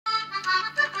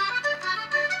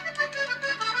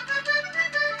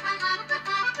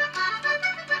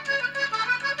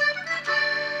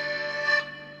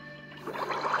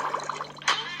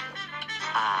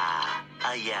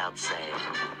I'll say.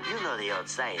 You know the old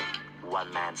saying,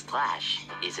 one man's trash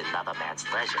is another man's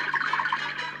treasure.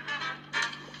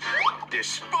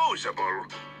 Disposable?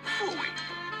 Phooey.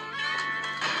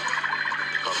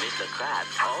 For Mr.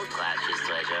 Krabs, all trash is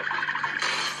treasure.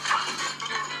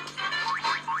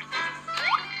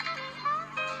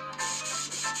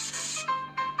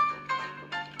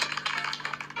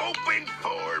 Open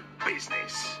for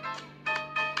business.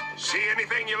 See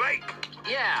anything you like?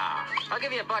 Yeah, I'll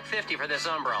give you $1.50 for this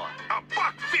umbrella.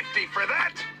 $1.50 for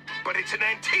that? But it's an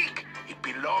antique. It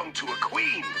belonged to a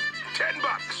queen. $10.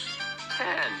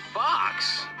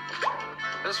 $10?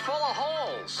 It's full of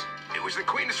holes. It was the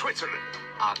Queen of Switzerland.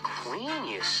 A queen,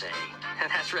 you say?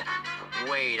 That's right.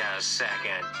 Wait a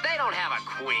second. They don't have a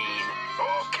queen.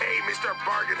 Okay, Mr.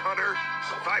 Bargain Hunter.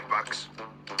 $5.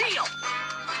 Deal!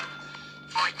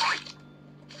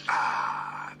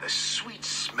 Ah, the sweet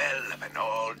smell of an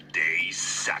all-day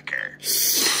sucker.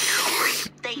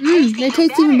 They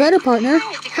taste even better, partner.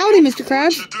 Howdy, Mr.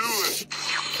 Krabs.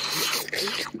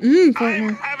 Partner.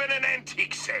 I'm having an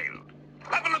antique sale.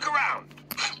 Have a look around.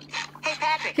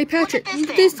 Hey, Patrick, look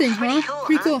at this thing, huh?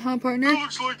 Pretty cool, huh, partner? That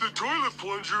looks like the toilet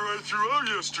plunger I threw out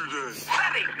yesterday.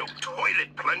 That ain't no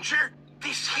toilet plunger.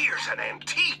 This here's an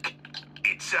antique.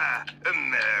 It's a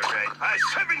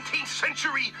 17th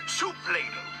century soup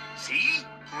ladle. See?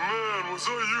 Man, was I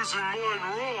using mine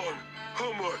wrong.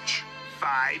 How much?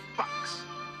 $5.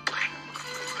 I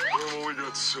only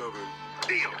got 7.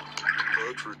 Deal.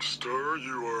 Patrick Star,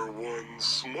 you are one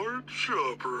smart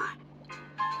shopper.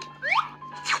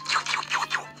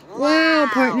 Wow,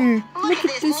 partner. Look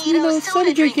at this little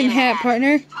soda drinking hat,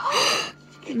 partner.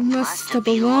 It must have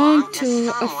belonged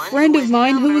to a friend of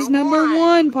mine who was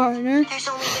 #1, partner.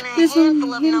 There's a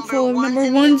handful of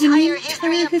 #1s in the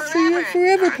entire history of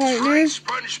forever, partner. It's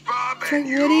like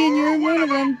Woody and you're one of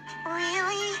them.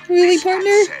 Really,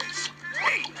 partner?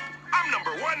 Hey, I'm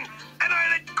 #1, and I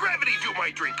let gravity do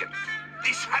my drinking.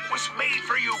 This hat was made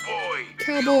for you, boy.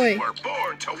 Cowboy. You were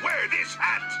born to wear this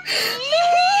hat.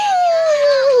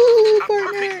 Woo, A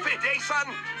partner. perfect fit, eh, son?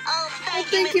 Oh,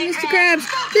 thank you, Mr. Krabs.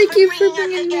 Thank you for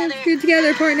bringing us here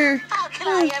together, partner. How can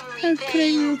Oh, I how ever can repay I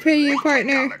you? repay you,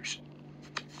 partner? $10.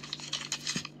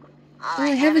 All I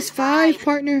have is 5,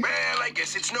 partner. Well, I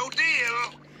guess it's no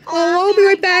deal. Oh, I'll be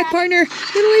right back, partner.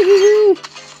 Diddly-hoo-hoo.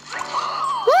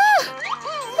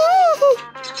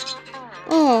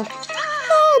 Ah!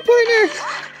 Oh, partner.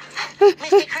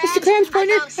 Mr. Krabs,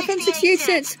 partner, I found 68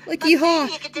 cents. Like,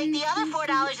 yeehaw. You could take the other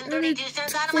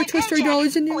 $4.32 out of my $4 Toy Story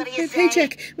dollars in What do your you say?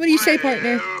 paycheck. What do you say,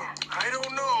 partner? Well, I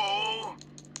don't know.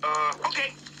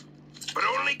 Okay. But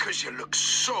only because you look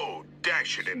so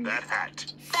dashing in that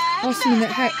hat. Awesome in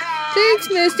that hat. Thanks,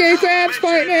 Mr. Krabs,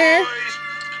 partner.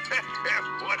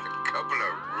 What a couple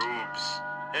of rubes.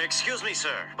 Excuse me,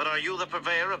 sir, but are you the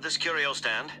purveyor of this curio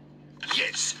stand?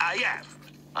 Yes, I am.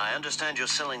 I understand you're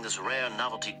selling this rare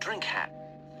novelty drink hat.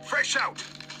 Fresh out.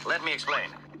 Let me explain.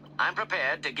 I'm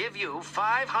prepared to give you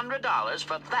 $500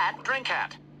 for that drink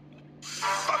hat.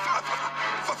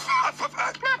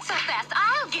 Not so fast.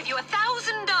 I'll give you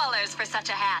 $1,000 for such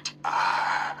a hat.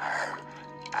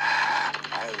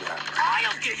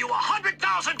 I'll give you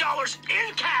 $100,000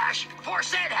 in cash for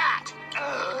said hat.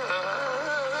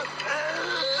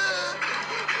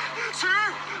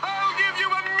 Sir, I'll give you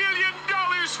 $1 million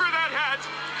for that hat.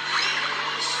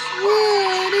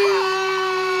 Woody!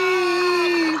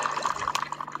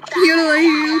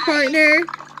 You, partner.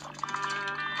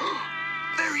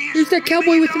 There he is. There's that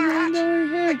cowboy with the $1 I million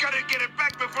hat. gotta get it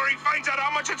back before he finds out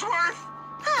how much it's worth.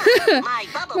 My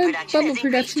bubble My production bubble has increased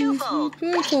production is twofold.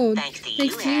 twofold. Thanks to you,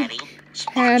 Thanks to you. Hattie.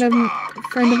 Had a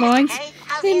friend of mine. Okay,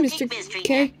 how's Hey, the Mr. antique mystery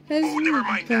K. then? Oh, never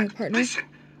mind that. Partner. Listen,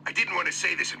 I didn't want to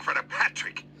say this in front of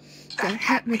Patrick. That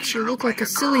hat makes you look like a girl.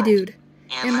 silly dude.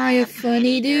 Am I a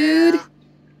funny dude?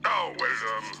 Oh, well,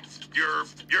 you're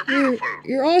beautiful.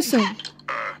 You're awesome. Get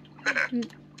You're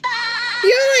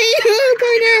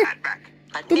partner. that back.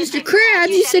 But Mr. Krabs,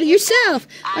 you said it yourself.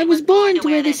 I was born to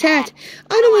wear this hat.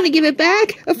 I don't want to give it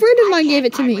back. A friend of mine gave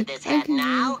it to me. I can use this hat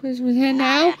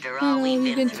now. I know what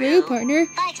you've been through, partner.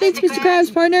 Thanks, Mr.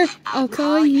 Krabs, partner. I'll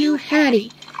call you Hattie.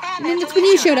 And then that's when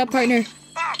you showed up, partner.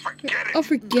 Oh, forget it. Oh,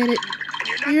 forget it.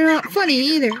 And You're not funny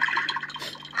either.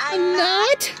 I'm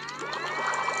not?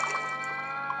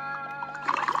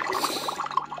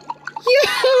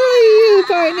 You,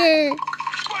 partner.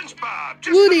 SpongeBob,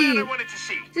 just Woody. the man I wanted to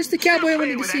see. Just the cowboy I Still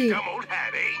wanted to playing see. with that dumb old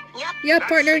hat, eh? Yep, Not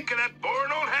partner. sick of that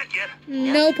boring old hat yet?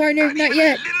 No, partner, not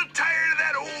yet. A little tired of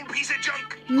that old piece of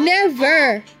junk?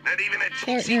 Never. Not even a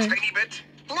teensy Partner. tiny bit?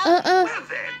 Uh-uh. Well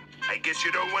then, I guess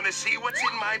you don't want to see what's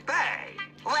in my bag.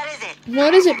 What is it?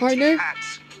 What is it, Novelty partner?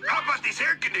 hats. How about this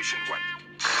air-conditioned one?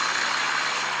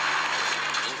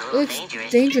 Looks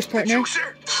dangerous. dangerous, partner.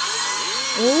 Juicer?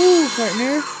 Oh,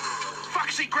 partner.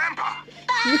 Foxy Grandpa.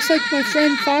 Looks like my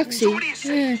friend Foxy. So what do you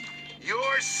say? Yeah.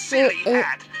 Your silly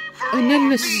hat for A all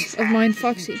nemesis these of mine,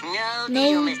 Foxy.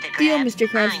 No No deal, Mr.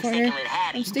 Krabs, I'm partner. sticking with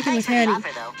Hattie. I'm sticking with Thanks for the Hattie. offer,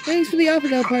 though. Thanks for the offer,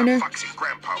 though, partner. Foxy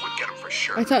Grandpa would get him for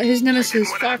sure. I thought his I nemesis, didn't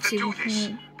want to Foxy, have was to do this,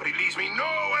 mine. but he leaves me no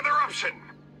other option.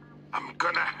 I'm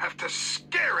gonna have to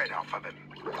scare it off of him.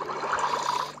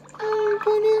 Oh,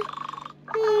 partner.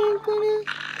 Oh, partner.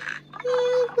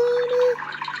 Oh, partner.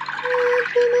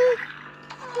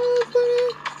 Oh,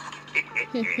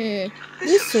 partner. Heh.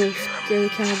 This so scary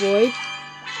cowboy.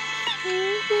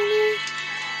 Oh, partner.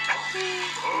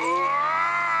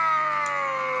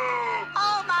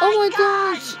 Oh my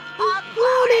gosh!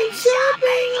 Loading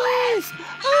shopping list!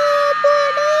 Oh,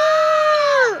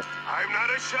 partner! I'm not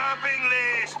a shopping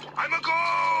list. I'm a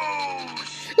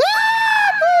ghost. Ah,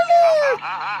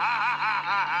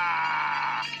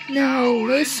 partner! Now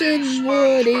listen,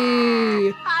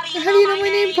 Woody. How do you know my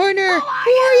name, partner?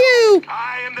 Who are you?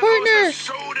 I am the Partner. ghost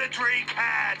of soda drink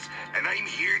hats, and I'm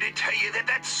here to tell you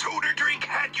that soda drink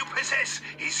hat you possess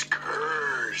is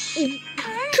cursed.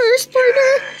 Cursed,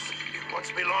 partner? Yes, it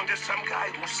once belonged to some guy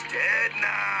who's dead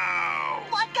now.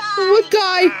 What guy? What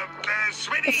guy?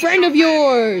 Smitty A friend of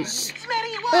yours.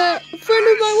 Smitty, what? A friend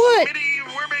of my what? Smitty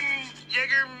Werben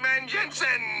Jägerman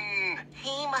Jensen.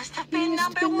 He must have He been must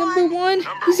number be number one.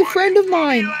 one. He's a friend of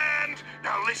mine. Land.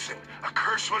 Now listen, a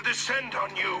curse will descend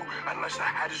on you unless the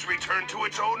hat is returned to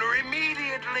its owner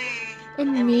immediately.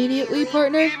 Immediately,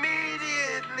 partner?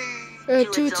 Immediately.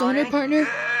 To its owner, partner?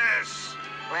 Yes.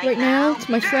 Right now,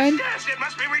 to my friend? Yes, it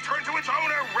must be returned to its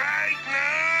owner right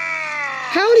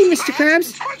now. Howdy, Mr.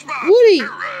 Krabs. SpongeBob. Woody.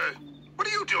 What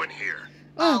are you doing here?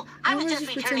 Oh, I was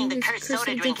just returning the cursed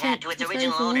soda drink hat to its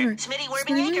original owner, Smitty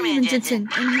Werben Jägerman Jensen.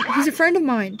 And he's a friend of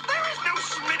mine. There is no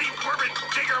Smitty Werben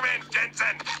Jiggerman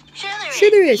Jensen.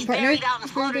 Sure there is. He's partner. Buried out in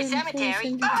Floater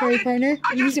Cemetery. Sorry, partner.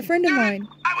 And he's a friend of mine.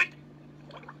 I would.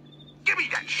 Give me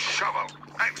that shovel.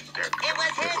 It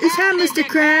was his It's him, Mr.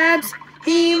 Krabs.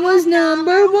 He was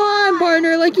number one,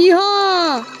 partner, like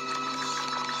yeehaw.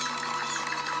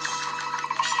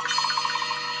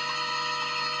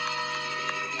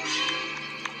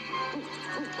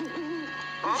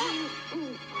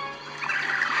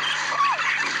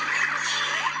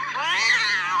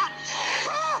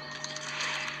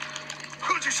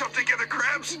 Hold yourself together,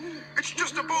 Krabs. It's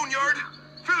just a boneyard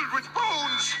filled with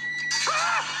bones.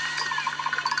 Ah!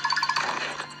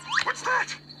 What's that?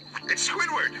 It's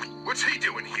Squidward. What's he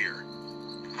doing here?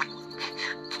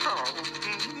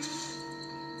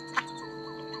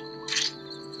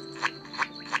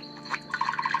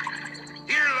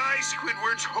 Here lie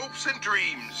Squidward's hopes and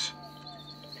dreams.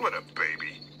 What a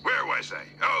baby. Where was I?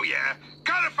 Oh, yeah.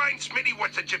 Gotta find Smitty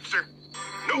What's-a-Gypster.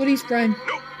 Nope. Woody's friend.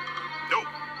 Nope. Nope.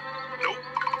 Nope.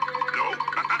 Nope.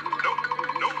 Nope.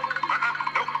 Nope.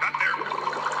 Nope. Not there.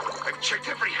 I've checked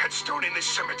every headstone in this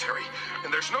cemetery,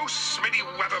 and there's no Smitty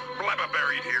Webba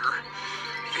buried here.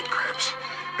 I think, Krabs,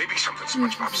 maybe something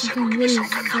SpongeBob said will give me some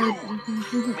kind of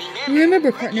clue.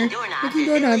 Remember, partner, looking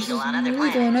doorknobs is illegal on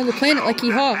another planet like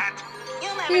yeehaw.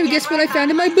 Hey, guess what I found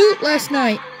in my boot last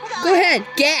night? Go ahead,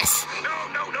 guess. No.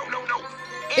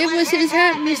 It was his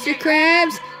hat, Mr.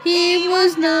 Krabs. He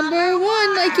was number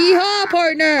one like yeehaw,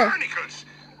 partner. Barnacles.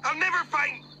 I'll never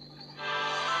find...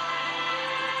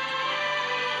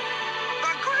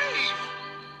 a grave.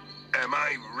 Am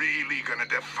I really gonna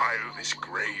defile this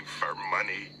grave for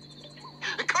money?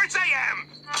 Of course I am.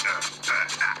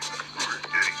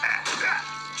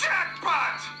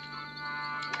 Jackpot!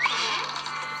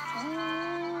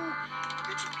 Oh,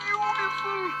 it's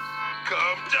beautiful.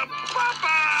 Come to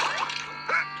Papa.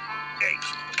 Hey,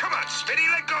 come on, Smitty,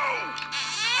 let go.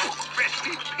 Rest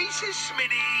in pieces,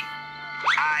 Smitty.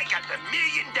 I got the $1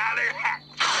 million hat.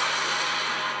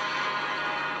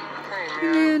 Hey,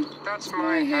 Man, that's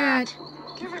my hat.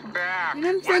 Give it back. And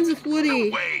I'm friends with Woody.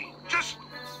 No way. Just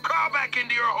crawl back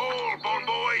into your hole, Bone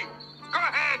Boy. Go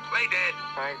ahead, play dead.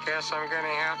 I guess I'm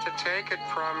gonna have to take it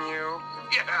from you.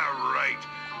 Yeah, right.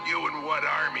 You and what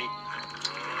army?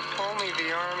 Only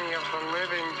the army of the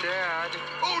living dead.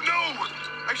 Oh, no!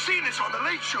 I've seen this on The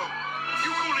Late Show.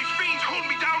 You ghoulish fiends hold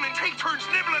me down and take turns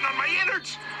nibbling on my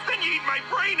innards. Then you eat my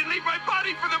brain and leave my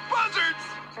body for the buzzards.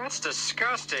 That's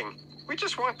disgusting. We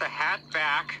just want the hat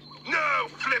back. No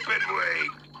flippin' way.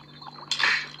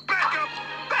 Back up!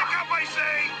 Back up, I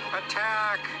say!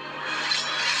 Attack!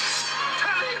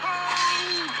 Tally-ho!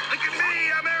 Look at me,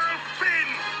 I'm Errol Finn!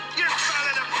 You're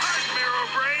falling apart, Marrow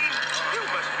Brain! You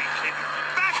must be kidding.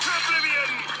 Back to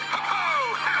oblivion! Oh,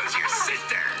 how's your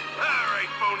sister? All right,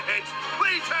 boneheads,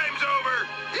 playtime's over!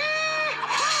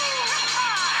 Yee-hoo!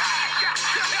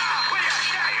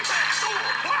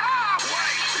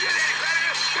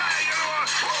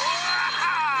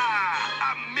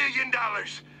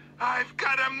 I've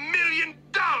got $1 million.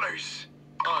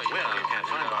 Oh, well, you can't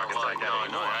find markets like that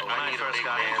anymore. I need a big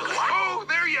man. Oh,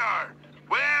 there you are.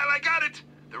 Well, I got it.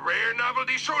 The rare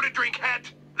novelty soda drink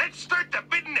hat. Let's start the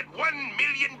bidding at $1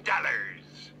 million.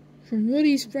 From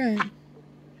Woody's friend. Yeah,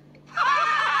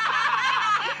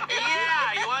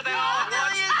 you want that all at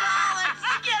once?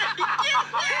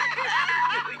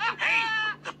 Hey,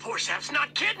 the poor sap's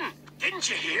not kidding. Didn't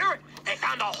you hear? They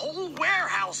found a whole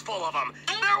warehouse full of them.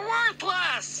 They're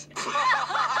worthless.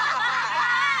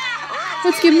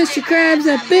 Let's give Mr. Krabs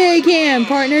a big hand,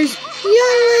 partners.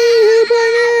 Yay,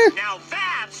 partner! Now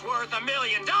that's worth $1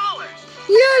 million.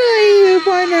 Yay,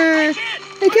 partner!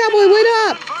 Hey, cowboy, wait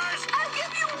up! First, I'll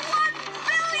give you $1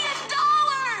 million.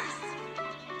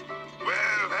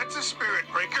 Well, that's a spirit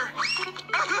breaker.